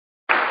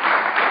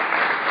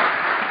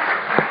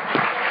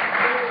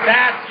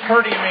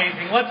pretty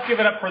amazing. Let's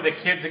give it up for the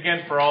kids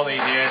again for all they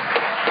did.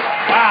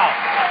 Wow.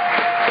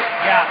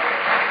 Yeah.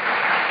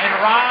 And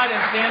Rod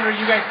and Sandra,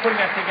 you guys putting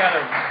that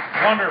together.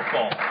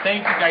 Wonderful.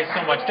 Thank you guys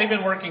so much. They've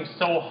been working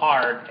so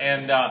hard.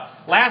 And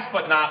last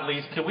but not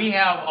least, can we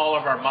have all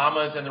of our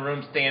mamas in the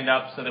room stand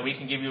up so that we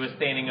can give you a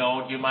standing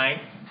O? Do you mind?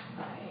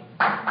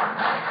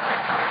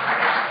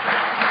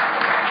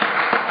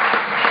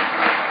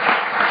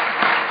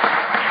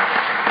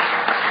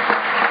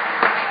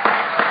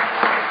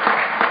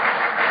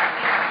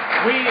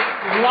 We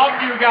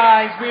love you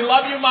guys. We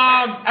love you,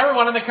 Mom.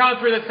 Everyone on the count of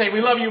three, let's say,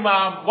 we love you,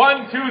 Mom.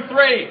 1, 2, 3.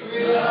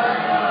 We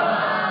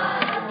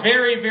love you.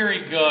 Very,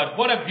 very good.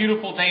 What a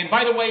beautiful day. And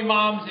by the way,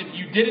 moms, if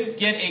you didn't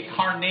get a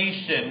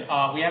carnation,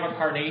 we have a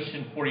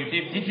carnation for you.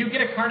 Did you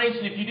get a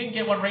carnation? If you didn't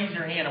get one, raise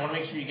your hand. I want to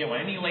make sure you get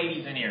one. Any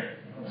ladies in here?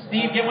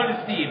 Steve, get one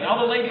to Steve. All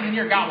the ladies in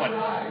here got one.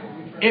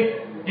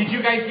 Did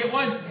you guys get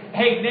one?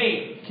 Hey,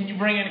 Nate, can you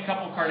bring in a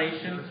couple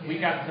carnations? We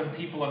got some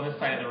people on this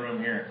side of the room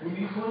here. Who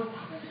needs one?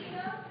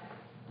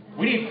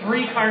 We need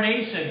 3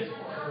 carnations.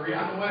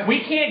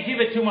 We can't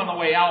give it to them on the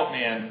way out,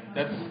 man.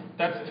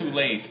 That's too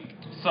late.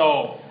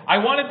 So I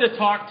wanted to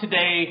talk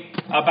today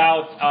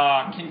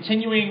about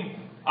continuing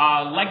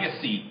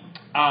legacy.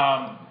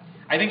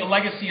 I think a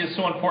legacy is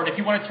so important. If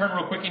you want to turn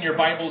real quick in your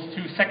Bibles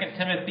to 2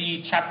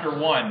 Timothy chapter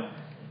 1.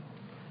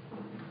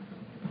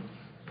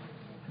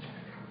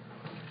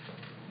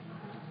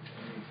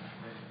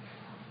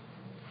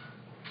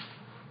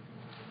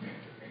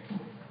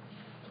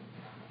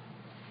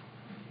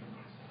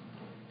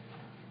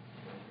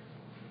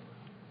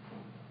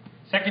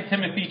 2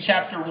 Timothy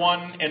chapter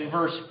 1 and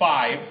verse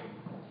 5.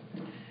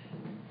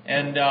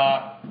 And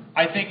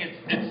I think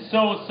it's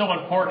so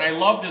important. I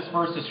love this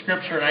verse of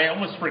Scripture, and I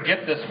almost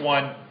forget this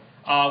one,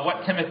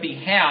 what Timothy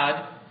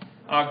had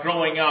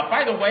growing up.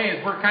 By the way,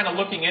 as we're kind of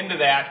looking into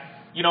that,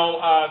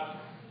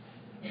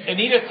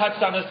 Anita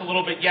touched on this a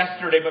little bit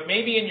yesterday, but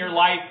maybe in your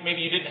life,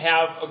 maybe you didn't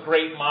have a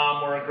great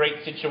mom or a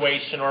great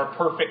situation or a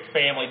perfect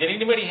family. Did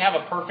anybody have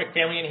a perfect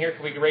family in here?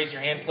 Can we raise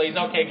your hand, please?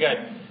 Okay, good.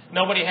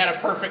 Nobody had a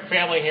perfect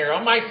family here.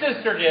 Oh, my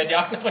sister did.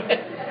 Wait,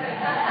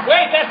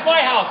 that's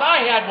my house.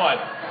 I had one.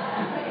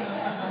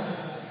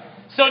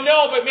 So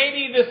no, but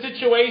maybe the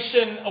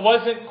situation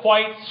wasn't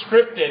quite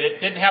scripted.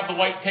 It didn't have the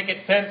white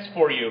picket fence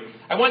for you.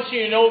 I want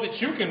you to know that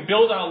you can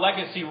build on a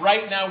legacy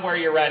right now where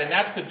you're at. And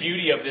that's the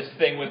beauty of this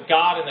thing with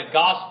God and the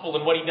gospel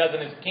and what He does in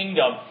His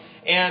kingdom.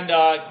 And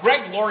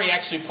Greg Laurie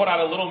actually put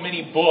out a little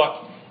mini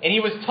book. And he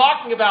was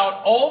talking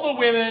about all the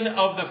women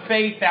of the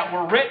faith that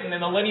were written in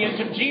the lineage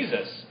of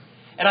Jesus.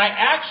 And I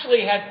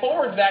actually had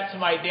forwarded that to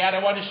my dad.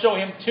 I wanted to show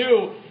him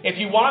too. If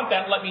you want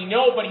that, let me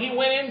know. But he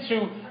went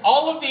into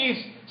all of these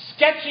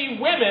sketchy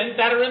women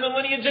that are in the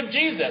lineage of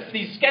Jesus.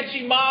 These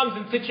sketchy moms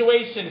and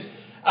situations.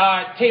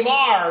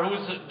 Tamar, who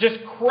was just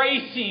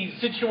crazy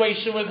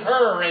situation with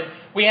her. And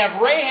we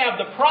have Rahab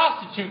the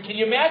prostitute. Can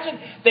you imagine?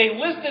 They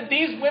listed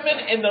these women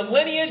in the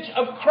lineage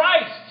of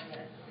Christ.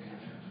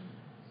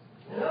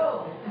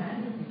 No.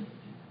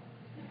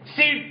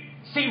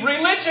 See,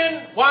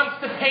 religion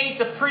wants to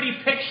paint a pretty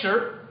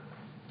picture.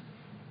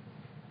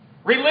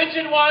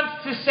 Religion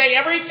wants to say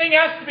everything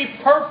has to be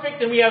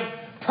perfect, and we have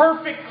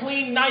perfect,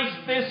 clean, nice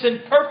this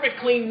and perfect,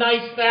 clean,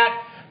 nice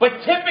that. But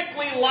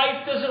typically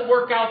life doesn't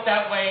work out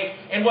that way.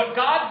 And what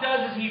God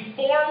does is He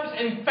forms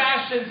and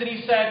fashions, and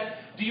He said,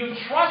 do you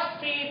trust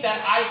me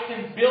that I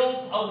can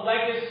build a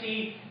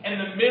legacy in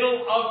the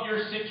middle of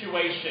your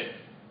situation?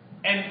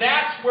 And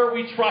that's where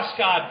we trust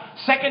God.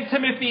 2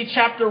 Timothy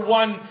chapter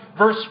 1,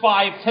 verse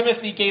 5,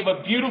 Timothy gave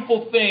a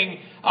beautiful thing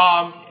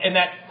in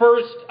that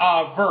first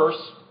verse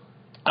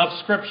of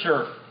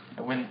Scripture.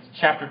 When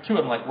chapter 2,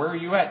 I'm like, where are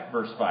you at?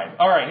 Verse 5.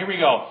 All right, here we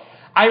go.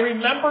 I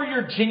remember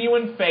your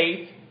genuine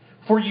faith,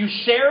 for you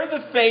share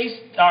the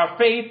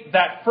faith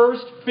that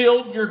first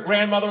filled your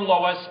grandmother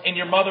Lois and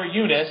your mother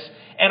Eunice,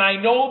 and I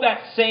know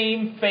that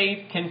same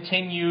faith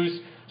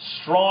continues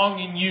strong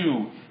in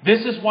you.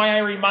 This is why I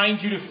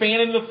remind you to fan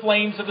in the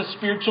flames of the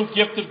spiritual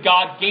gift that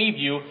God gave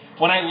you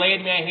when I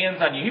laid my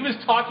hands on you. He was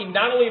talking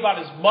not only about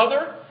his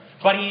mother,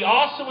 but he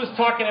also was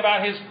talking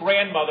about his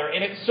grandmother.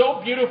 And it's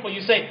so beautiful.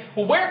 You say,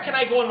 well, where can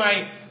I go in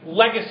my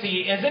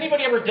legacy? Has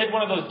anybody ever did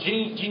one of those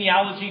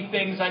genealogy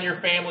things on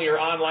your family or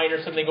online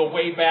or something? Go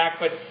way back.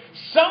 But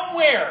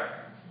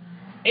somewhere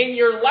in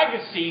your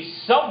legacy,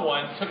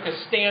 someone took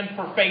a stand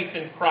for faith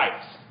in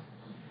Christ.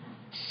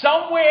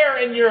 Somewhere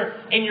in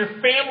your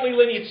family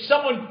lineage,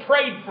 someone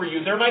prayed for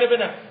you. There might have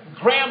been a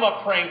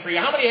grandma praying for you.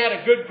 How many had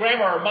a good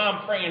grandma or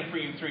mom praying for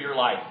you through your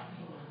life?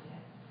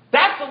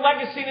 That's a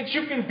legacy that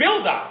you can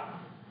build on.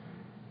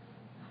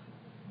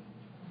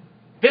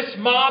 This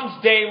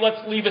Mom's Day,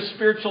 let's leave a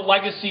spiritual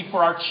legacy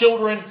for our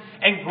children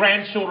and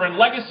grandchildren.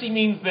 Legacy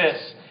means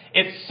this.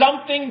 It's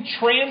something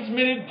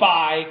transmitted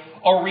by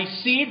or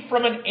received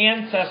from an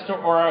ancestor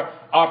or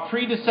a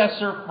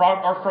predecessor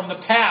or from the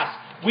past.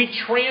 We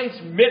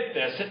transmit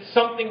this. It's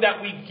something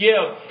that we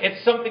give.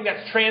 It's something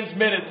that's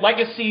transmitted.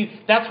 Legacy,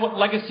 that's what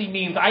legacy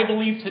means. I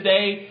believe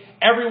today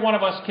every one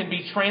of us can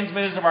be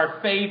transmitters of our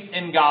faith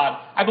in God.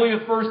 I believe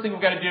the first thing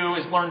we've got to do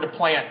is learn to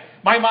plant.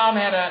 My mom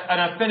had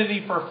an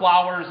affinity for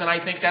flowers, and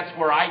I think that's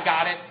where I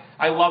got it.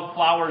 I love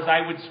flowers.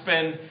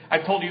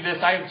 I've told you this,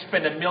 I would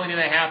spend $1.5 million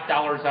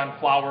on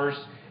flowers.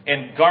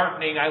 And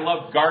gardening, I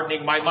love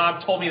gardening. My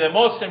mom told me the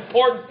most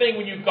important thing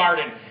when you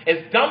garden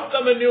is dump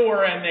the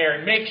manure in there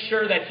and make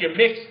sure that you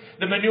mix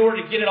the manure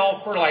to get it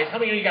all fertilized. How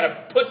many of you got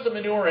to put some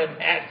manure in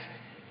that?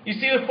 You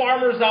see the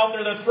farmers out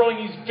there, they're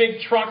throwing these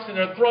big trucks and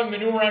they're throwing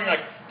manure around. You're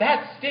like,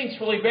 that stinks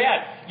really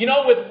bad. You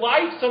know, with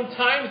life,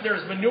 sometimes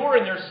there's manure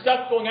and there's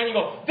stuff going on. You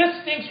go, this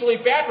stinks really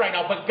bad right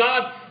now. But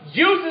God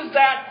uses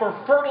that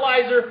for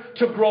fertilizer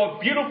to grow a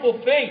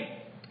beautiful thing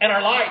in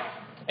our life.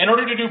 In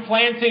order to do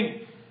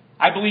planting,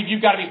 I believe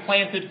you've got to be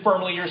planted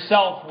firmly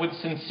yourself with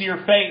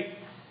sincere faith.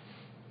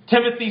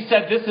 Timothy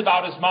said this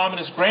about his mom and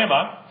his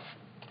grandma.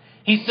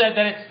 He said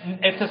that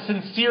it's a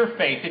sincere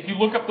faith. If you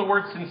look up the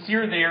word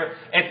sincere there,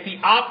 it's the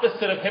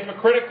opposite of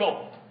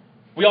hypocritical.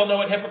 We all know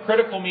what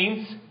hypocritical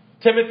means.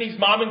 Timothy's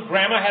mom and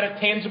grandma had a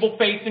tangible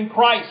faith in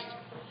Christ.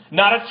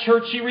 Not a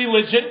churchy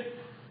religion,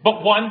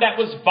 but one that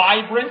was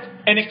vibrant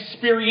and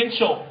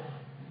experiential.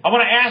 I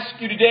want to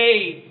ask you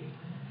today,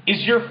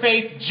 is your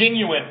faith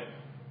genuine?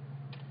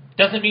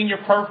 Doesn't mean you're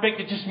perfect.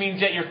 It just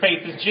means that your faith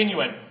is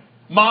genuine.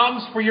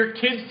 Moms, for your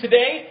kids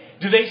today,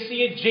 do they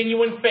see a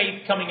genuine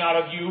faith coming out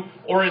of you,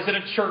 or is it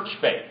a church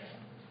faith?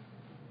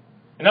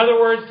 In other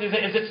words, is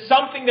it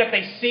something that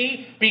they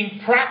see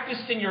being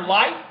practiced in your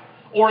life,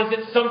 or is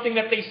it something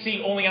that they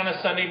see only on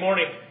a Sunday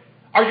morning?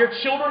 Are your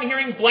children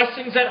hearing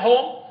blessings at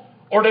home,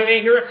 or do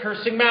they hear a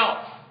cursing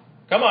mouth?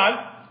 Come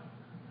on.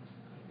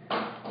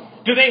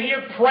 Do they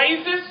hear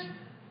praises,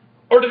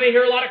 or do they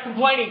hear a lot of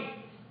complaining?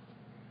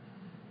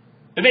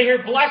 Do they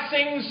hear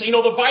blessings? You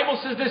know, the Bible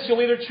says this,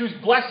 you'll either choose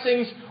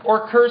blessings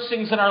or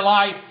cursings in our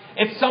life.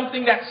 It's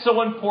something that's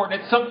so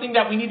important. It's something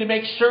that we need to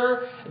make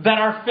sure that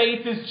our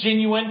faith is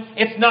genuine.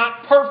 It's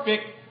not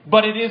perfect,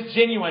 but it is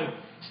genuine.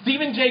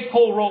 Stephen J.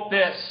 Cole wrote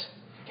this: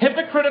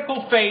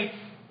 hypocritical faith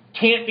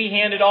can't be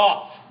handed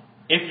off.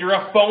 If you're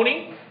a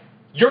phony,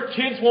 your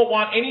kids won't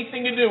want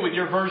anything to do with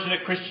your version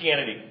of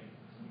Christianity.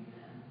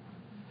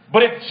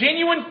 But if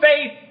genuine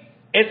faith,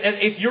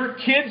 if your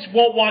kids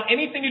won't want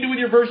anything to do with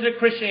your version of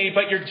Christianity,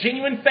 but your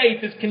genuine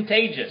faith is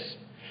contagious.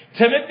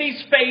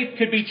 Timothy's faith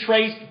could be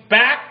traced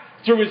back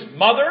through his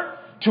mother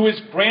to his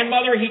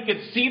grandmother. He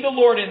could see the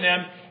Lord in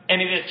them,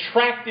 and it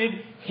attracted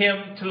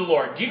him to the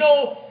Lord. Do you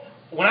know,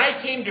 when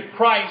I came to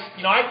Christ,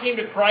 I came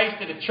to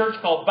Christ at a church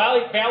called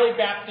Valley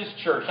Baptist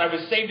Church. I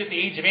was saved at the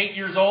age of 8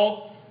 years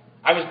old.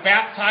 I was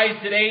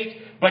baptized at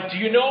 8. But do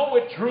you know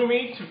what drew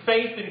me to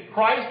faith in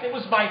Christ? It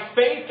was my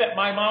faith that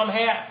my mom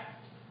had.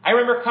 I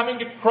remember coming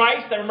to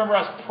Christ. I remember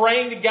us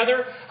praying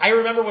together. I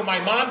remember when my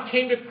mom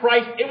came to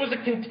Christ, it was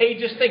a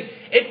contagious thing.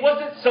 It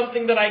wasn't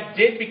something that I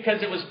did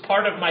because it was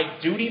part of my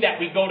duty that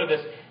we go to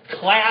this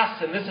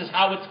class and this is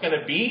how it's going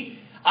to be.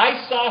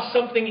 I saw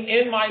something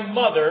in my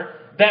mother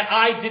that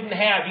I didn't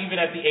have even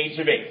at the age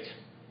of 8.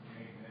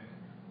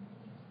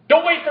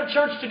 Don't wait for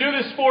church to do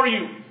this for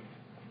you.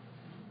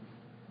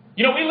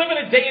 You know, we live in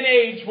a day and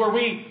age where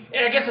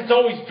I guess it's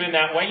always been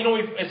that way. You know,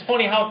 it's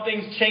funny how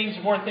things change,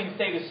 the more things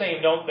stay the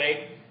same, don't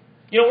they?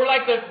 You know,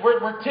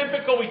 we're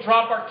typical. We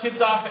drop our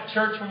kids off at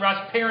church when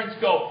us parents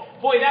go,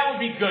 boy, that would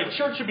be good.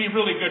 Church would be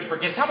really good for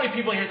kids. How many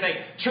people here think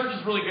church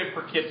is really good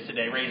for kids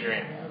today? Raise your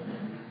hand.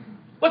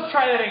 Let's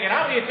try that again.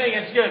 How many think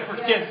it's good for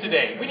kids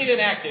today? We need an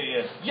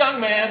activity.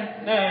 Young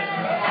man.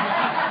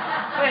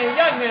 Hey,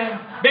 young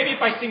man. Maybe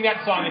if I sing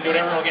that song and do it,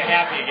 everyone will get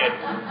happy again.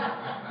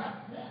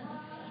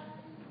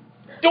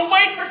 Don't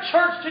wait for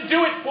church to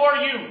do it for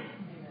you.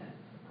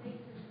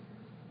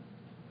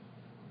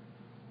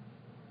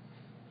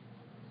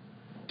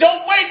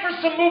 Don't wait for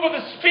some move of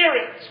the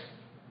Spirit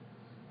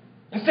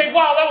and say,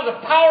 wow, that was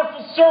a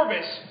powerful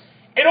service,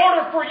 in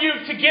order for you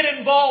to get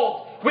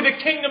involved with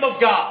the kingdom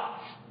of God.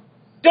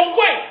 Don't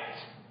wait.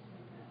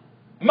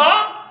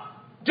 Mom,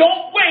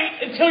 don't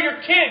wait until your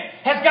kid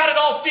has got it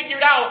all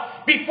figured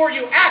out before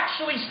you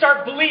actually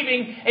start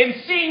believing and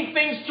seeing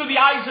things through the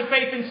eyes of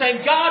faith and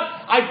saying, God,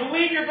 I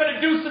believe you're going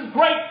to do some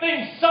great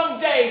things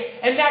someday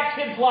in that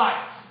kid's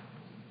life.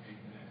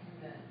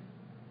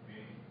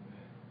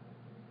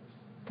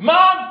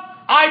 Mom,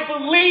 I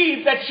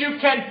believe that you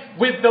can,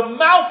 with the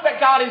mouth that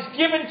God has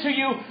given to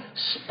you,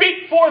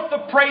 speak forth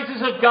the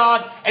praises of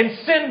God and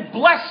send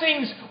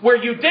blessings where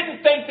you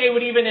didn't think they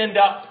would even end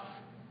up.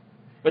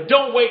 But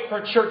don't wait for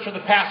a church or the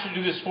pastor to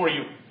do this for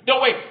you.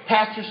 Don't wait.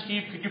 Pastor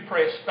Steve, could you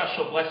pray a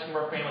special blessing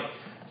for our family?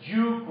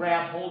 You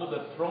grab hold of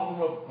the throne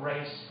room of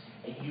grace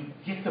and you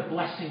get the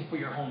blessing for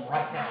your home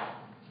right now.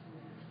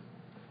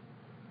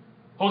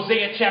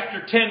 Hosea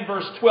chapter 10,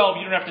 verse 12.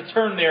 You don't have to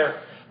turn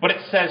there. But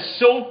it says,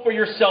 sow for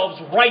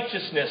yourselves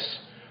righteousness,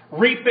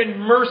 reap in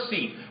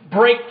mercy,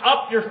 break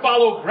up your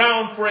fallow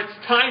ground, for it's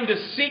time to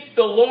seek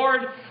the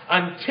Lord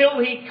until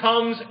He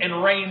comes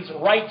and rains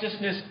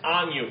righteousness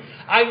on you.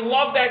 I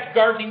love that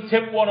gardening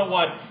tip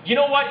 101. You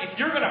know what? If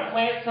you're going to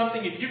plant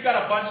something, if you've got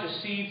a bunch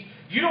of seeds,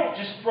 you don't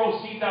just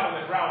throw seeds out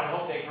on the ground and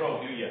hope they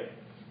grow, do you?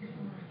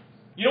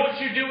 You know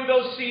what you do with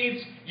those seeds?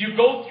 You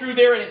go through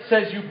there and it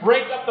says you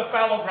break up the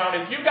fallow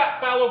ground. If you've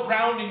got fallow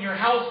ground in your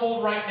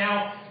household right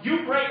now,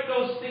 you break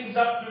those things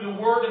up through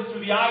the Word and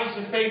through the eyes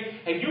of faith,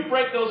 and you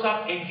break those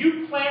up and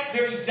you plant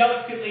very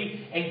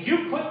delicately, and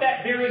you put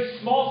that very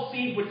small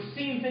seed, which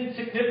seems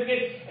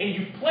insignificant, and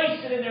you place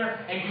it in there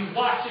and you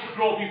watch it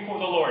grow before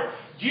the Lord.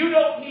 You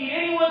don't need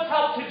anyone's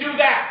help to do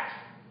that.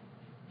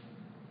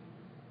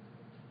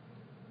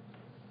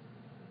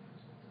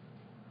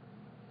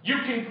 You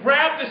can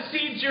grab the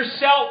seeds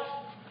yourself.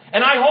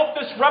 And I hope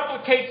this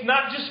replicates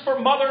not just for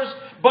mothers,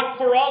 but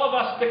for all of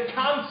us, the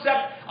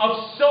concept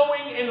of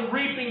sowing and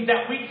reaping,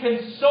 that we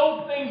can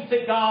sow things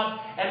to God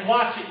and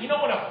watch it. You know,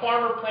 when a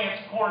farmer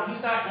plants corn,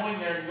 he's not going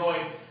there and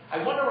going,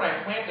 I wonder when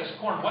I plant this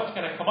corn, what's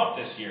going to come up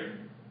this year?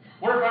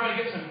 Wonder if I'm going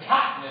to get some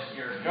cotton this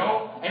year,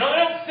 Joe? You know, they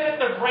don't sit at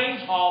the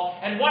range hall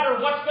and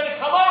wonder what's going to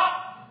come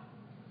up.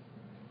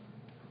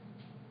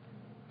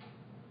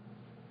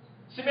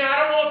 See, man,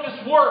 I don't know if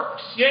this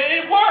works.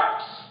 Yeah, it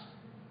works.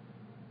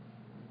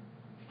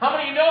 How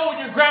many of you know when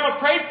your grandma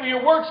prayed for you,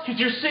 it works because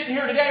you're sitting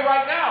here today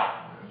right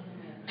now?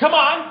 Come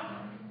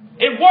on.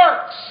 It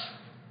works.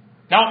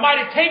 Now, it might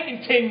have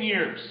taken 10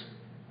 years.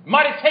 It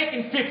might have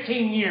taken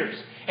 15 years.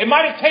 It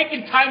might have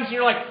taken times in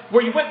your life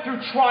where you went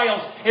through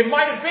trials. It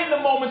might have been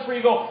the moments where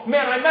you go,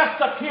 man, I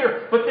messed up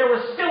here, but there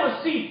was still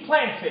a seed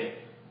planted.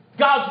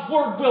 God's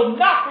Word will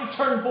not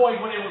return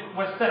void when it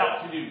was set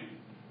out to do.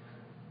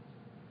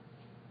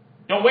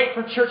 Don't wait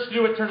for church to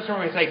do it. Turn to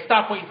someone and say,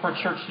 stop waiting for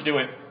church to do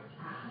it.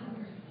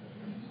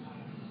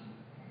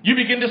 You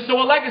begin to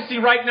sow a legacy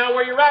right now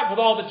where you're at with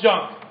all the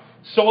junk.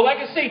 Sow a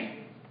legacy.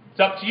 It's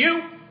up to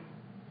you.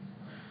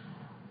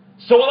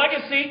 Sow a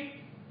legacy.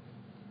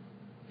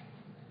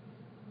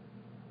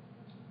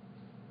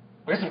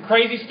 We got some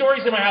crazy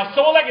stories in my house.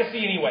 Sow a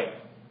legacy anyway.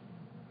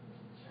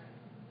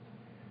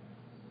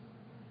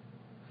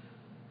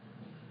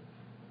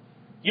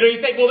 You know,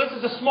 you think, well, this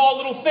is a small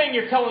little thing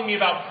you're telling me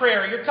about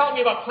prayer. You're telling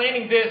me about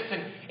planning this,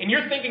 and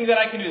you're thinking that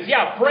I can do this.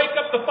 Yeah, break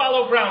up the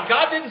fallow ground.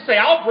 God didn't say,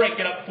 I'll break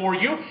it up for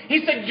you.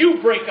 He said, you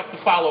break up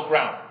the fallow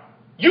ground.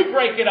 You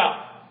break it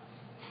up.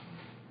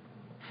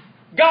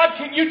 God,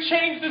 can you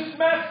change this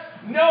mess?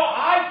 No,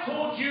 I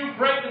told you,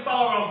 break the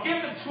fallow ground.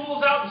 Get the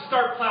tools out and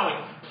start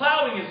plowing.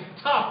 Plowing is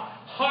tough,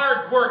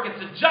 hard work.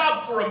 It's a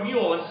job for a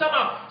mule. And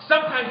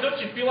sometimes don't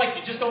you feel like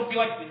you just don't feel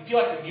like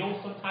a mule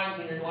sometimes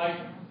in your life?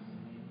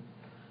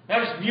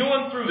 Now just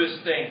muling through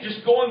this thing,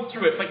 just going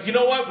through it. But you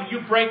know what? When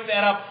you break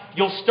that up,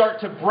 you'll start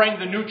to bring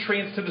the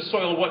nutrients to the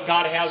soil of what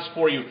God has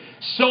for you.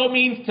 Sow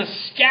means to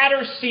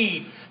scatter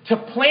seed, to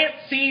plant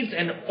seeds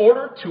in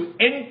order to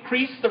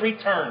increase the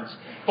returns.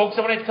 Folks,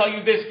 I want to tell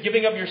you this,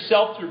 giving of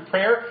yourself through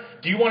prayer.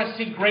 Do you want to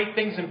see great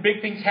things and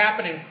big things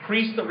happen and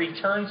increase the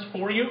returns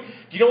for you?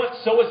 Do you know what?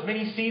 Sow as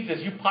many seeds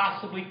as you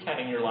possibly can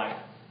in your life.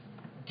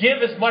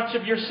 Give as much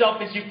of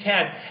yourself as you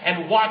can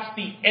and watch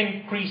the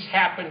increase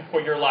happen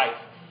for your life.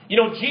 You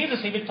know,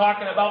 Jesus even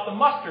talking about the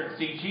mustard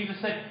seed. Jesus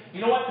said,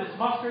 you know what? This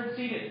mustard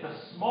seed is the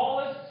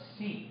smallest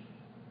seed.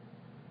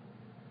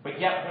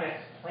 But yet when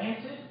it's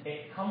planted,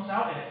 it comes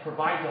out and it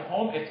provides a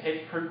home.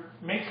 It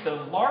makes the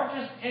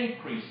largest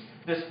increase.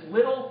 This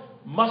little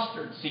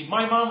mustard seed.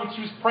 My mom, when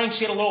she was praying,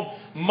 she had a little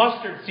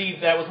mustard seed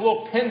that was a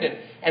little pendant.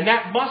 And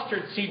that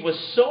mustard seed was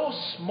so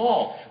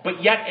small,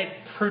 but yet it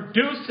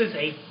produces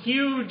a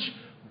huge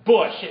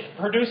bush. It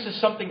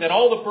produces something that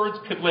all the birds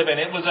could live in.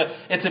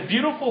 It's a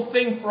beautiful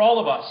thing for all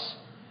of us.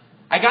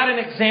 I got an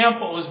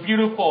example. It was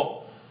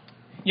beautiful.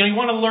 You know, you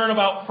want to learn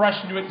about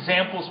fresh new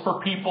examples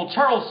for people.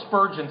 Charles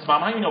Spurgeon's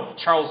mom. How do you know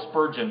Charles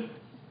Spurgeon?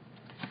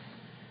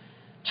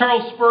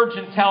 Charles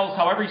Spurgeon tells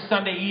how every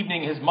Sunday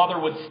evening his mother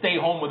would stay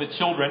home with the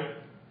children,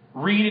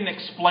 read and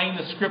explain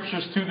the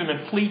scriptures to them,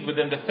 and plead with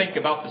them to think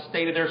about the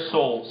state of their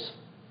souls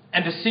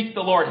and to seek the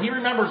Lord. He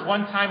remembers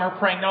one time her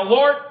praying, now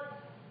Lord,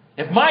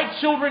 if my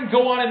children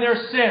go on in their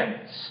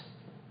sins,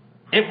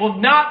 it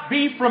will not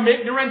be from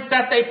ignorance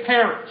that they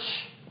perish.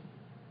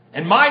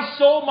 And my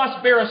soul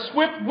must bear a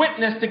swift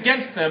witness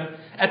against them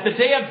at the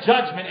day of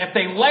judgment if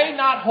they lay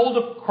not hold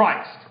of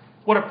Christ.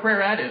 What a prayer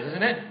that is,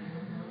 isn't it?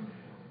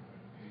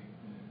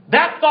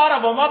 That thought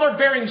of a mother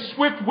bearing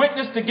swift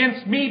witness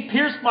against me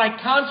pierced my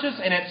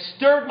conscience and it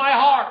stirred my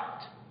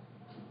heart.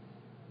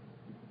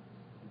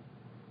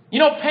 You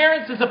know,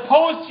 parents, as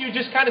opposed to you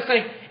just kind of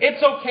saying,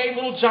 it's okay,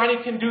 little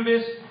Johnny can do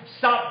this.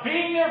 Stop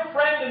being their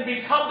friend and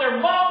become their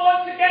mom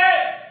once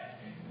again.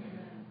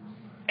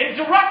 And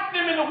direct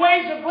them in the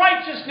ways of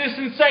righteousness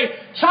and say,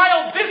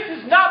 child, this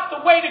is not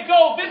the way to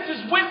go. This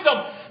is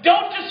wisdom.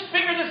 Don't just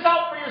figure this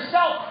out for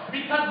yourself,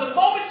 because the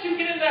moment you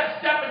get in that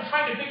step and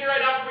trying to figure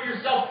it out for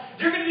yourself,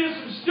 you're going to do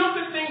some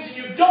stupid things and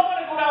you don't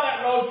want to go down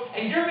that road,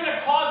 and you're going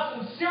to cause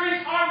some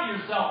serious harm to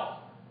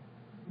yourself.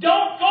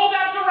 Don't go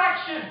that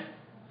direction.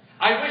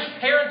 I wish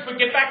parents would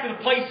get back to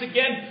the place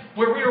again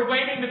where we were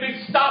waving the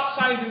big stop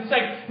signs and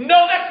saying,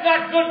 no, that's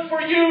not good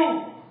for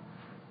you.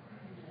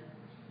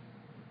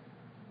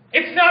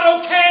 It's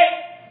not okay.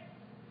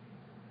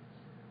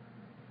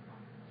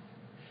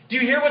 Do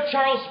you hear what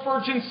Charles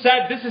Spurgeon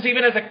said? This is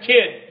even as a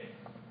kid.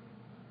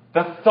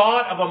 The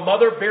thought of a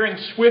mother bearing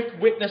swift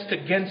witness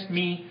against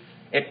me,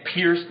 it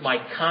pierced my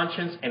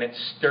conscience and it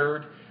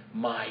stirred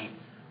my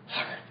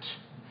heart.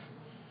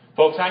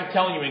 Folks, I'm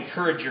telling you,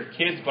 encourage your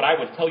kids, but I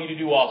would tell you to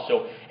do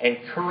also.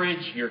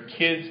 Encourage your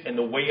kids in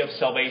the way of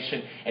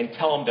salvation and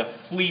tell them to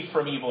flee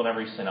from evil and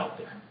every sin out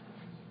there.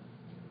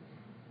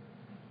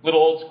 Little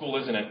old school,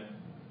 isn't it?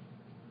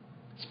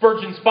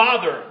 Spurgeon's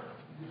father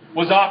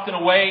was often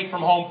away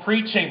from home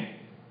preaching.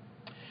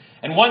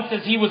 And once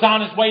as he was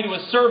on his way to a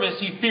service,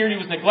 he feared he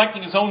was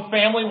neglecting his own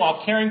family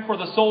while caring for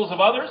the souls of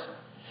others.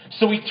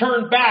 So he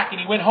turned back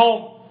and he went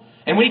home.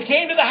 And when he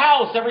came to the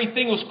house,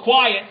 everything was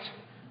quiet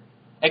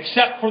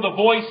except for the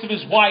voice of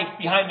his wife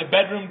behind the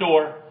bedroom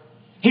door.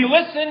 He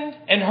listened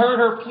and heard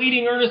her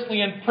pleading earnestly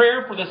in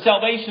prayer for the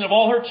salvation of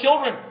all her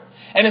children,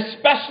 and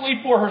especially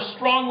for her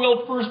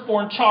strong-willed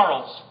firstborn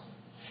Charles.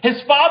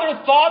 His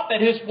father thought that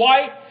with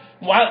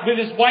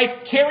his wife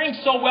caring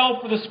so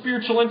well for the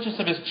spiritual interests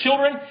of his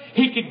children,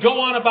 he could go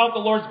on about the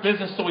Lord's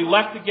business, so he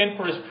left again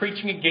for his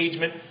preaching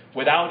engagement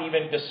without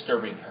even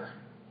disturbing her.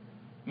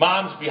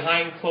 Moms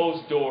behind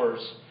closed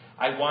doors,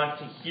 I want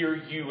to hear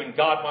you, and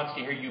God wants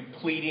to hear you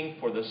pleading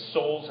for the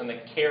souls and the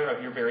care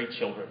of your very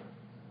children.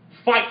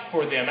 Fight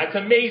for them. That's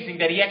amazing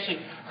that he actually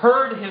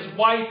heard his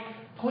wife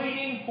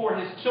pleading for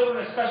his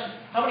children, especially.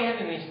 How many have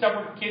any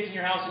stubborn kids in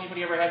your house?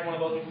 Anybody ever had one of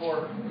those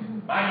before?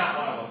 I'm not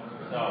one of them.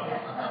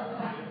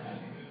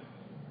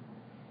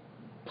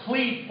 So.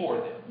 Plead for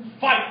them.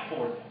 Fight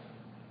for them.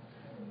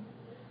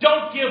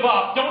 Don't give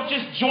up. Don't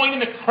just join in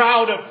the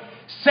crowd of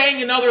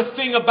saying another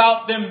thing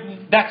about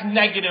them that's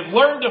negative.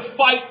 Learn to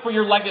fight for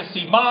your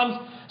legacy. Moms,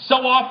 so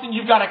often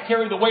you've got to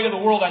carry the weight of the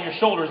world on your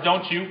shoulders,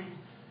 don't you?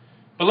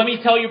 But let me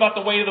tell you about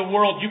the weight of the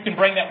world. You can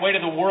bring that weight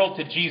of the world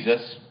to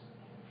Jesus.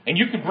 And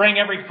you can bring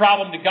every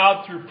problem to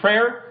God through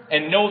prayer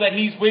and know that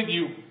He's with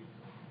you.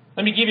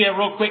 Let me give you a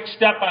real quick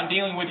step on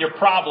dealing with your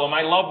problem.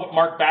 I love what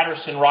Mark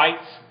Batterson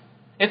writes.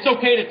 It's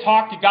okay to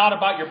talk to God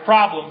about your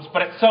problems,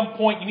 but at some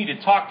point you need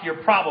to talk to your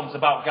problems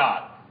about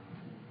God.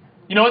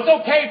 You know, it's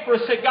okay for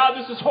us to say, God,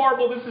 this is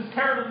horrible, this is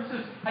terrible,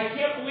 I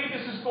can't believe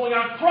this is going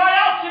on. Cry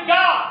out to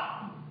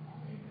God.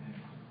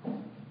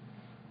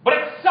 But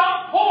at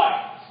some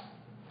point,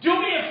 do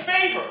me a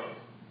favor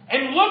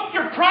and look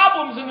your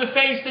problems in the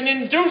face and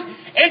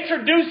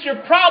introduce your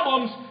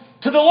problems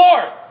to the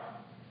Lord.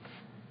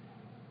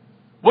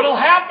 What will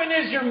happen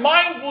is your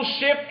mind will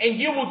shift and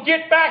you will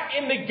get back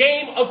in the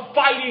game of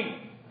fighting.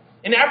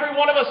 And every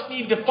one of us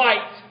need to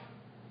fight.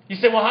 You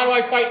say, well, how do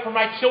I fight for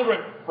my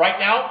children right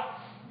now?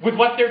 With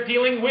what they're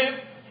dealing with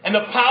and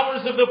the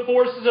powers of the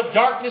forces of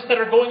darkness that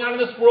are going on in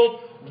this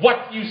world,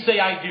 what do you say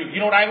I do? You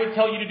know what I would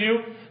tell you to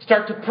do?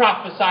 Start to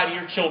prophesy to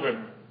your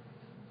children.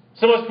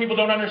 Some of us people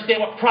don't understand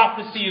what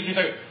prophecy is. You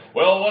think,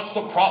 well, what's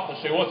the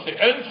prophecy? What's the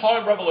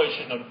end-time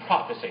revelation of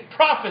prophecy?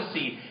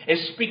 Prophecy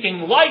is speaking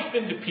life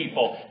into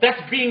people.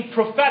 That's being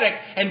prophetic,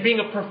 and being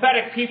a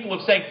prophetic people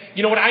of saying,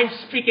 you know what, I'm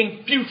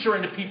speaking future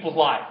into people's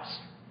lives.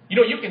 You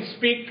know, you can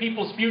speak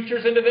people's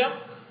futures into them.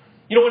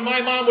 You know, when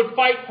my mom would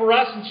fight for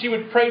us and she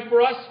would pray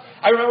for us,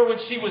 I remember when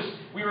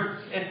we were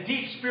in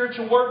deep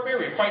spiritual warfare.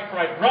 We would fight for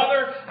my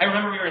brother. I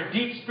remember we were in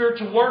deep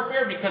spiritual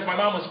warfare because my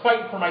mom was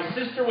fighting for my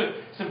sister with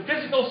some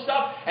physical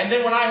stuff. And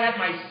then when I had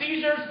my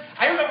seizures,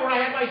 I remember when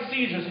I had my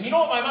seizures. And you know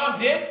what my mom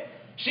did?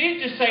 She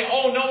didn't just say,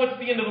 oh no, it's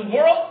the end of the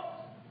world.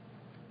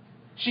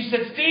 She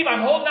said, Steve,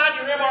 I'm holding on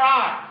to your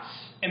MRIs.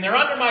 And they're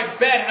under my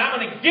bed and I'm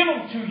going to give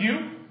them to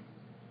you.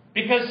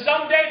 Because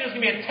someday there's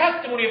going to be a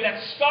testimony of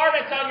that scar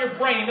that's on your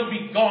brain. It'll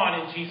be gone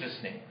in Jesus'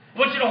 name. I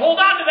want you to hold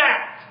on to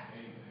that.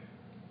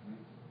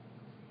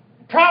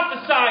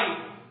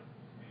 Prophesy.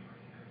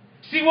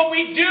 See, what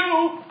we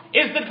do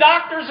is the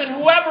doctors and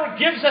whoever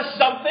gives us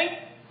something,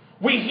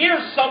 we hear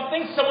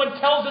something, someone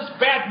tells us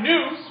bad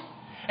news,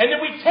 and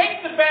then we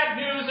take the bad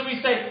news and we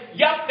say,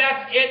 yep,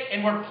 that's it,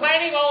 and we're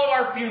planning all of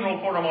our funeral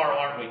for tomorrow,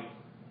 aren't we?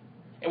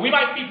 And we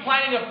might be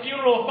planning a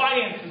funeral of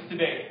finances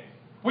today.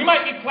 We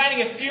might be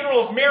planning a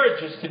funeral of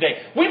marriages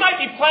today. We might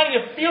be planning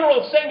a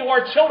funeral of saying to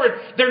our children,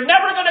 they're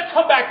never going to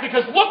come back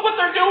because look what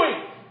they're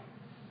doing.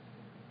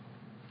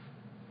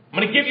 I'm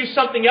going to give you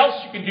something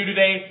else you can do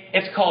today.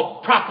 It's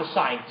called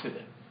prophesying to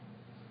them.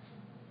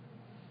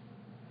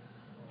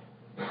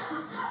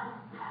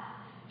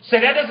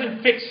 Say, that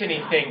doesn't fix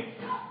anything.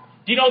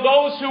 Do you know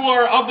those who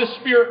are of the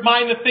Spirit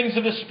mind the things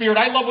of the Spirit?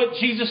 I love what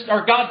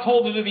God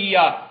told to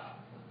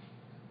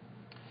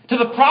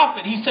the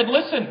prophet. He said,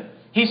 listen.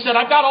 He said,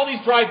 I've got all these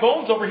dry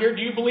bones over here.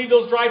 Do you believe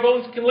those dry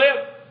bones can live?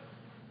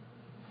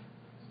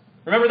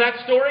 Remember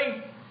that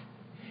story?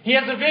 He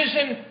has a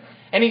vision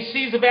and he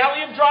sees a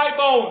valley of dry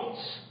bones.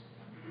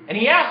 And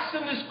he asks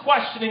him this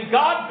question, and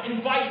God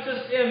invites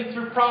us in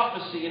through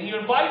prophecy. And he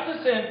invites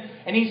us in,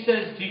 and he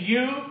says, do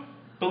you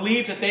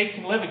believe that they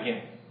can live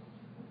again?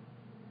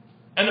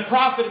 And the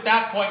prophet at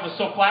that point was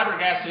so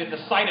flabbergasted at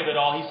the sight of it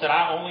all, he said,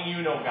 only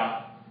you know,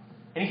 God.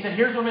 And he said,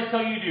 here's what I'm going to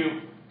tell you to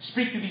do.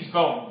 Speak to these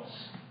bones.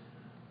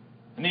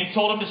 And then he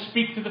told him to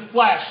speak to the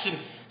flesh, and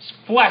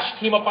flesh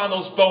came up on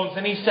those bones.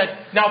 And he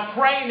said, now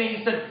pray. And then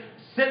he said,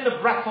 Send the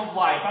breath of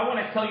life. I want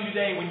to tell you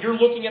today, when you're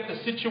looking at the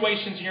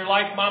situations in your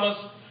life, mamas,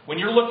 when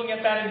you're looking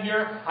at that in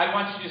here, I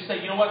want you to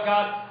say, you know what,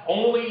 God?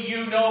 Only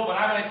you know, but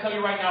I'm going to tell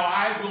you right now,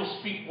 I will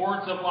speak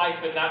words of life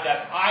and not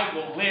death. I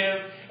will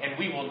live and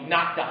we will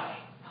not die.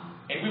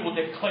 And we will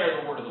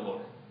declare the word of the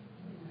Lord.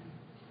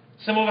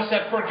 Some of us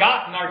have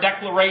forgotten our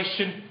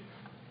declaration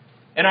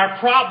and our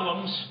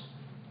problems.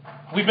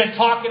 We've been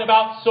talking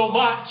about so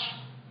much.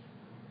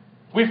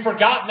 We've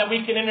forgotten that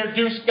we can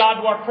introduce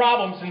God to our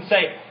problems and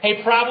say,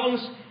 hey,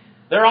 problems,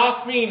 they're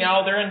off me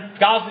now.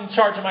 God's in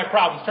charge of my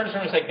problems. Turn to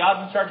someone and say,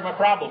 God's in charge of my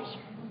problems.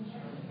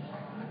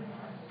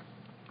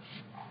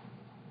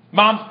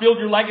 Moms, build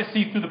your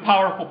legacy through the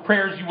powerful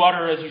prayers you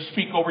utter as you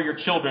speak over your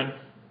children.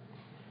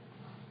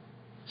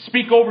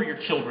 Speak over your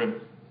children.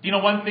 Do you know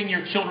one thing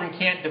your children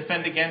can't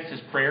defend against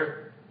is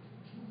prayer?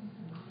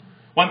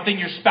 One thing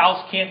your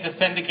spouse can't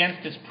defend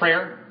against is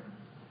prayer.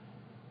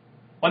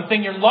 One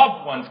thing your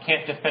loved ones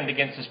can't defend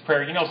against is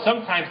prayer. You know,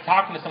 sometimes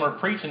talking to someone or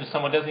preaching to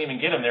someone doesn't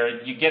even get them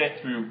there. You get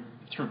it through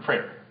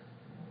prayer.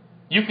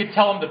 You could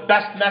tell them the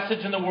best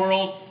message in the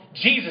world.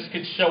 Jesus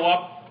could show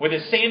up with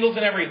his sandals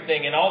and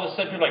everything, and all of a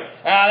sudden you're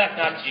like, that's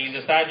not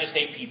Jesus. I just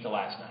ate pizza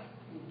last night.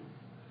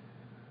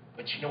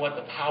 But you know what?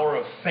 The power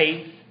of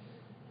faith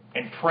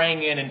and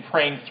praying in and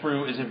praying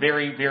through is a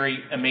very, very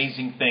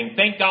amazing thing.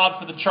 Thank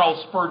God for the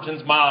Charles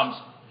Spurgeon's moms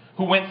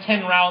who went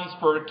 10 rounds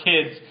for her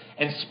kids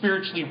and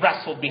spiritually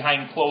wrestled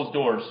behind closed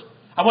doors.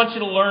 I want you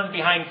to learn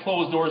behind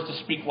closed doors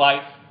to speak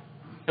life.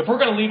 If we're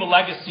going to leave a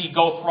legacy,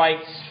 Goethe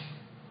writes,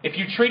 if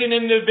you treat an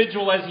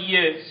individual as he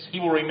is, he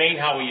will remain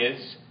how he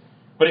is.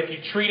 But if you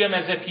treat him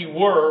as if he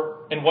were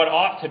and what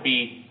ought to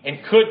be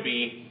and could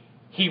be,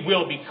 he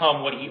will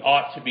become what he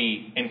ought to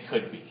be and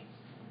could be.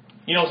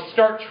 You know,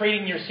 start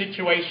trading your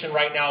situation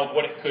right now of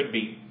what it could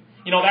be.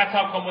 You know, that's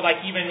how come with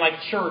even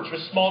church,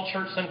 with small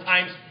church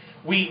sometimes,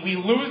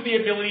 we lose the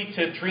ability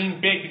to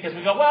dream big because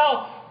we go,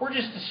 well, we're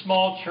just a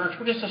small church.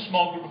 We're just a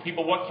small group of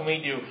people. What can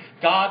we do?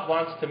 God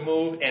wants to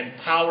move and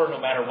power no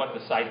matter what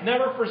the size.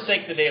 Never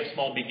forsake the day of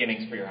small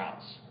beginnings for your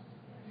house.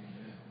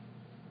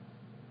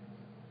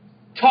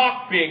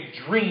 Talk big,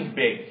 dream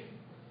big.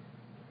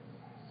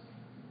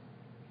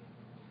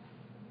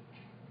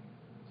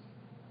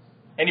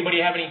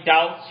 Anybody have any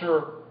doubts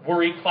or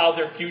worry cloud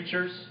their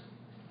futures?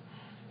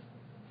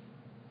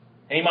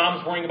 Any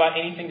moms worrying about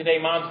anything today?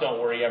 Moms don't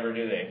worry ever,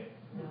 do they?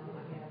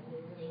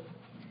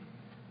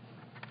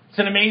 It's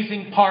an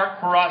amazing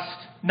part for us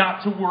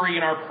not to worry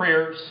in our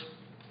prayers.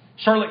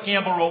 Charlotte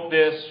Campbell wrote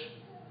this,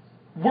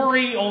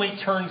 worry only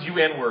turns you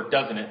inward,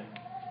 doesn't it?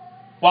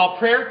 While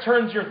prayer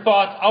turns your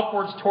thoughts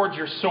upwards towards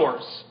your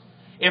source.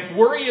 If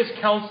worry is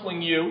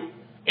counseling you,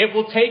 it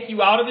will take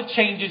you out of the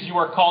changes you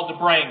are called to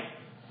bring.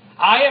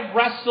 I have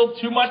wrestled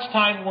too much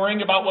time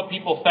worrying about what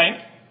people think,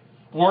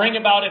 worrying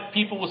about if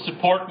people will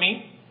support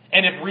me,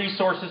 and if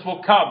resources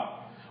will come.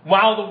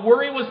 While the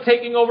worry was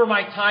taking over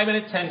my time and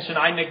attention,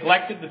 I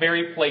neglected the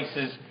very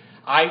places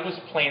I was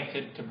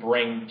planted to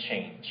bring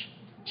change.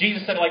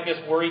 Jesus said it like this,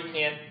 worry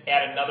can't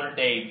add another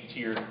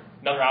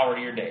hour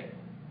to your day.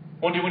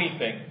 Won't do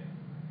anything.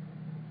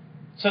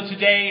 So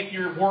today, if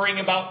you're worrying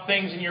about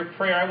things in your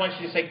prayer, I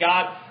want you to say,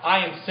 God,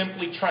 I am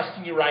simply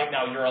trusting you right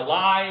now. You're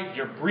alive,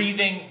 you're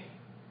breathing,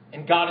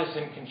 and God is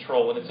in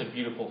control, and it's a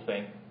beautiful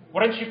thing.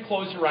 Why don't you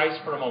close your eyes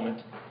for a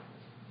moment?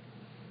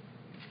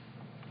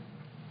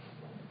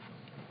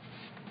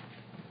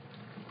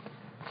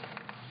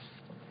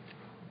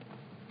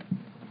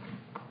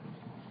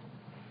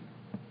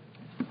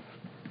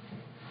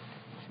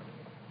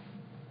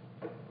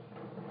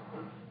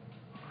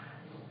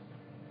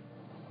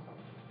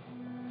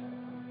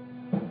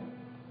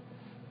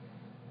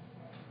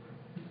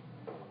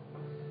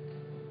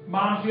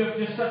 Moms, you have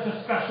just such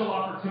a special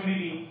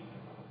opportunity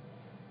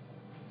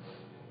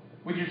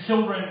with your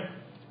children.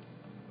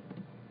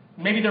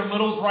 Maybe they're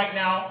littles right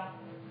now.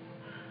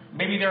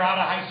 Maybe they're out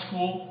of high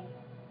school.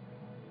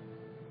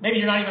 Maybe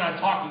you're not even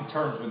on talking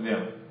terms with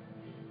them.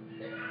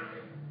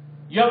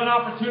 You have an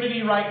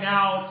opportunity right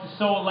now to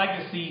sow a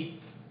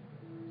legacy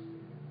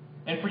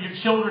and for your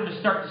children to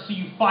start to see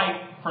you fight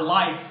for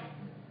life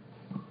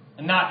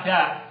and not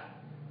death.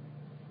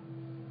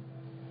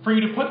 For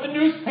you to put the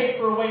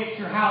newspaper away at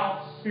your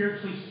house,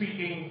 spiritually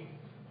speaking,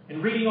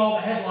 and reading all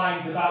the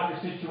headlines about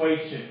your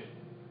situation,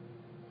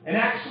 and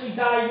actually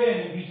dive in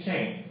and be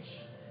changed.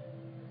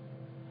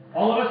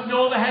 All of us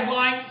know the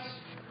headlines.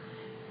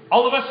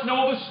 All of us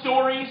know the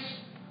stories.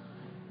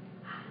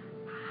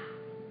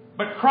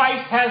 But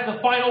Christ has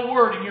the final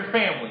word in your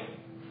family.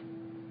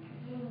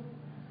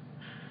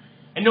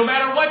 And no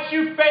matter what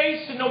you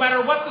face and no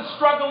matter what the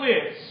struggle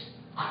is,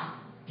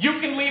 you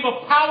can leave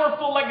a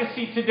powerful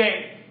legacy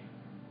today.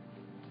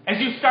 As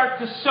you start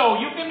to sow,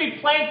 you can be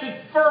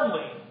planted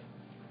firmly.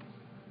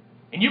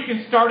 And you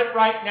can start it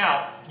right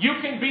now. You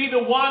can be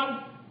the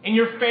one in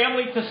your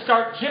family to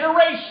start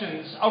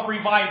generations of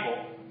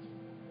revival.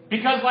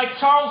 Because like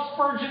Charles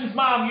Spurgeon's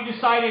mom, you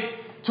decided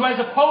to, as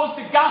opposed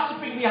to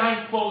gossiping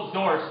behind closed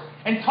doors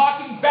and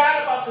talking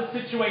bad about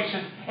the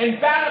situation and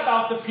bad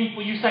about the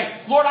people, you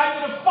say, Lord,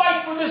 I'm going to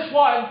fight for this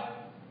one.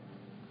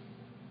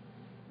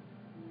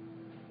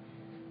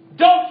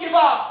 Don't give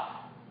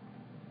up.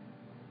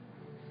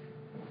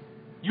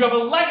 You have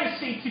a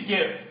legacy to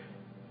give.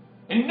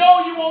 And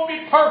no, you won't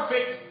be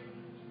perfect.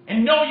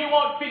 And no, you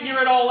won't figure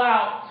it all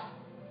out.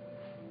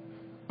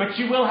 But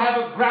you will have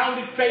a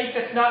grounded faith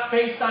that's not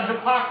based on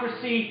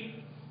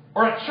hypocrisy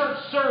or a church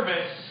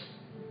service.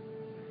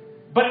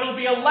 But it'll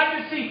be a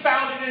legacy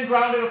founded and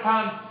grounded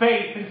upon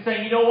faith and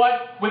saying, you know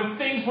what? When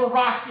things were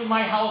rocky in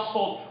my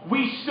household,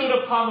 we stood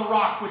upon the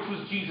rock, which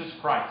was Jesus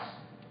Christ.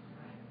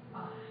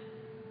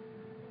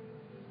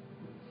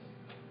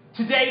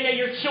 Today, may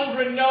your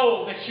children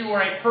know that you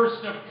are a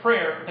person of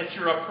prayer, that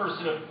you're a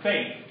person of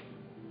faith,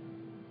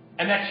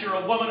 and that you're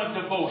a woman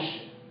of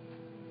devotion.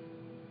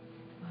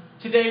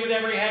 Today, with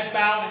every head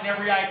bowed and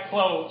every eye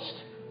closed,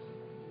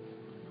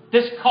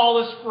 this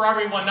call is for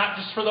everyone, not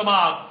just for the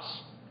moms.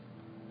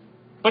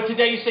 But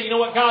today you say, you know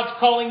what? God's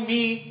calling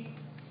me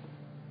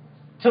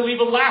to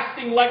leave a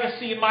lasting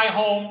legacy in my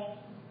home.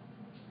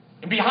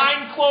 And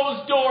behind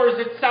closed doors,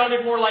 it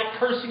sounded more like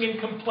cursing and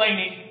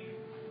complaining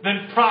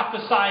than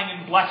prophesying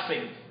and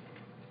blessing.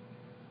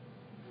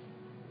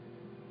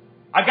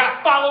 I've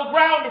got fallow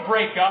ground to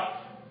break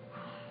up.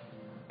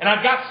 And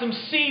I've got some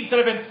seeds that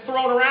have been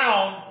thrown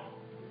around,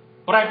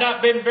 but I've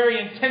not been very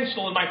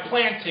intentional in my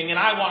planting, and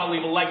I want to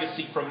leave a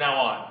legacy from now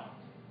on.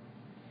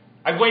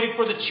 I've waited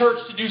for the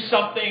church to do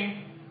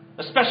something,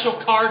 a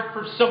special card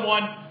for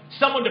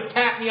someone to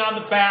pat me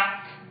on the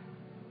back.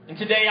 And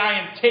today I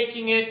am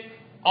taking it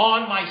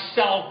on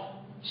myself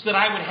so that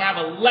I would have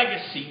a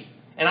legacy,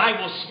 and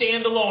I will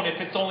stand alone if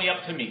it's only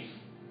up to me.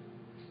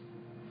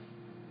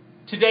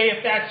 Today,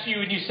 if that's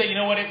you and you say, you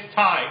know what, it's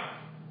time.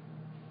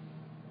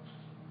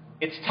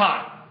 It's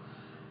time.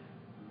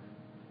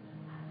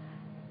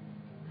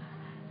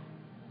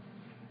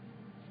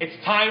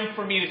 It's time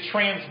for me to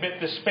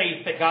transmit this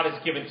faith that God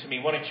has given to me.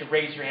 Why don't you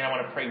raise your hand? I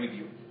want to pray with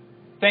you.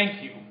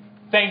 Thank you.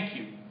 Thank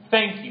you.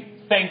 Thank you.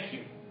 Thank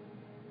you.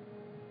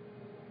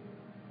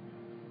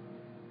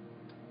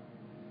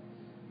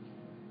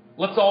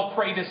 Let's all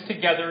pray this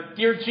together.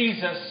 Dear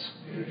Jesus,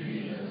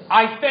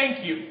 I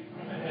thank you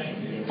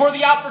for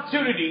the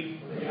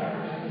opportunity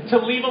to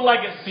leave a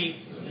legacy.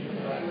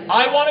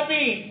 I want to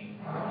be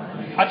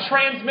a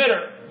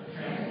transmitter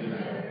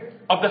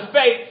of the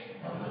faith.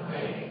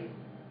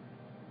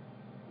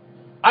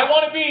 I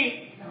want to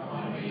be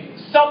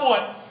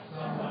someone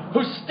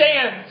who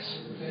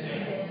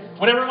stands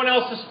when everyone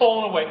else has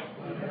fallen away.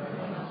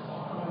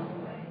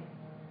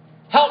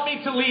 Help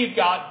me to leave,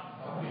 God,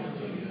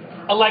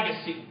 a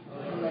legacy.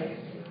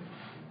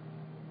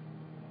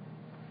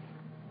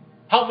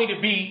 Help me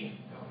to be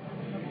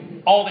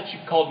all that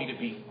you've called me to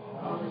be.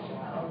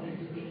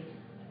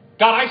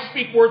 God, I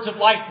speak words of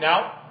life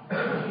now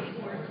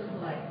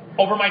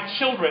over my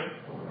children.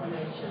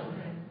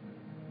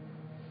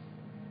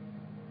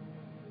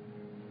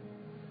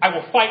 I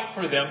will fight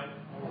for them.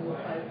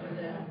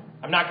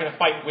 I'm not going to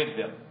fight with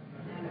them.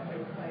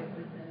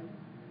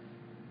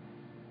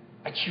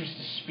 I choose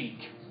to speak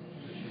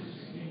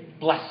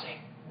blessing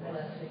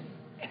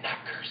and not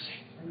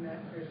cursing.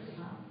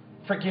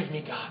 Forgive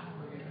me, God,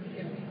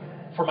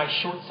 for my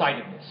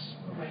short-sightedness.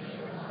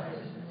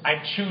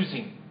 I'm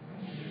choosing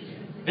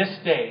this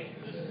day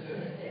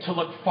to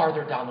look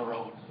farther down the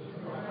road.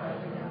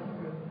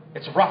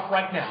 It's rough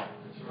right now,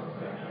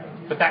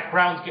 but that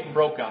ground's getting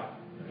broke up.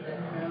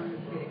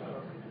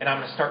 And I'm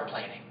going to start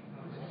planting.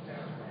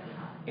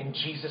 In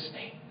Jesus'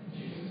 name.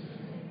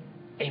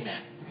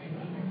 Amen.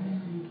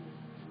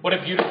 What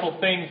a beautiful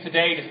thing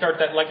today to start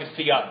that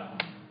legacy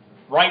up.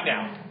 Right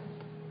now.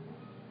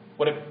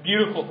 What a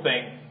beautiful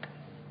thing.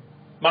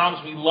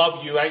 Moms, we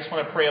love you. I just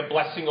want to pray a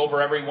blessing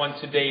over everyone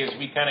today as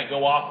we kind of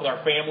go off with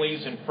our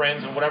families and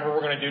friends and whatever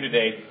we're going to do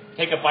today.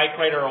 Take a bike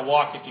ride or a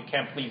walk if you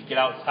can. Please get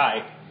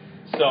outside.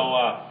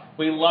 So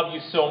we love you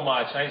so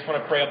much. I just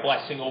want to pray a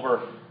blessing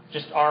over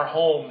just our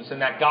homes,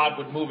 and that God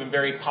would move in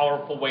very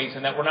powerful ways,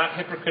 and that we're not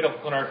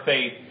hypocritical in our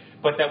faith,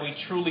 but that we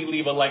truly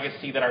leave a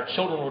legacy that our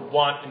children would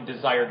want and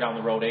desire down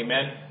the road.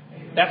 Amen?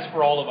 That's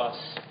for all of us.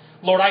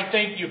 Lord, I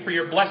thank you for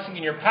your blessing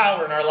and your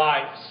power in our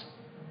lives.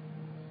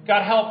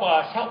 God, help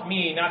us, help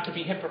me not to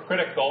be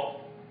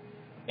hypocritical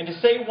and to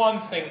say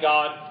one thing,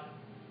 God,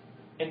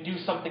 and do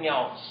something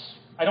else.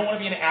 I don't want to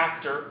be an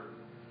actor.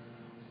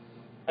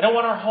 I don't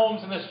want our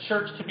homes in this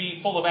church to be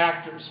full of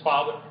actors,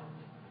 Father.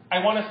 I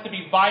want us to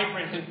be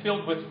vibrant and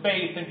filled with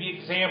faith and be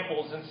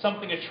examples and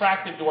something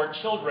attractive to our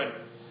children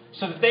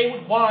so that they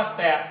would want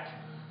that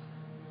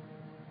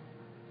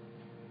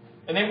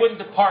and they wouldn't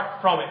depart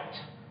from it.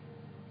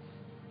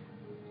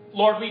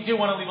 Lord, we do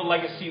want to leave a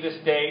legacy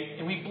this day,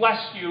 and we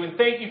bless you and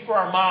thank you for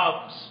our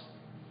moms.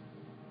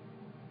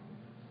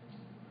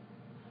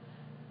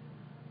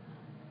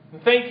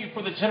 And thank you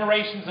for the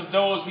generations of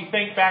those. We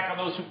think back on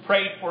those who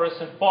prayed for us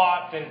and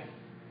fought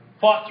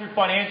through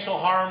financial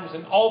harms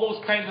and all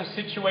those kinds of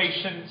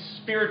situations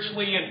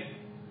spiritually, and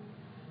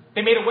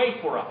they made a way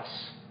for us.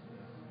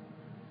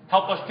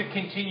 Help us to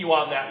continue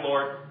on that,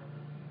 Lord.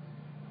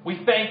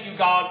 We thank you,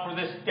 God, for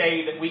this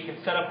day that we can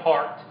set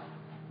apart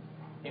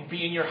and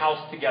be in your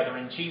house together.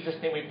 In Jesus'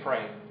 name we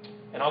pray.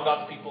 And all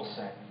God's people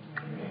say.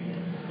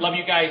 Amen. Love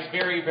you guys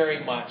very,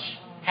 very much.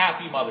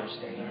 Happy Mother's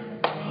Day.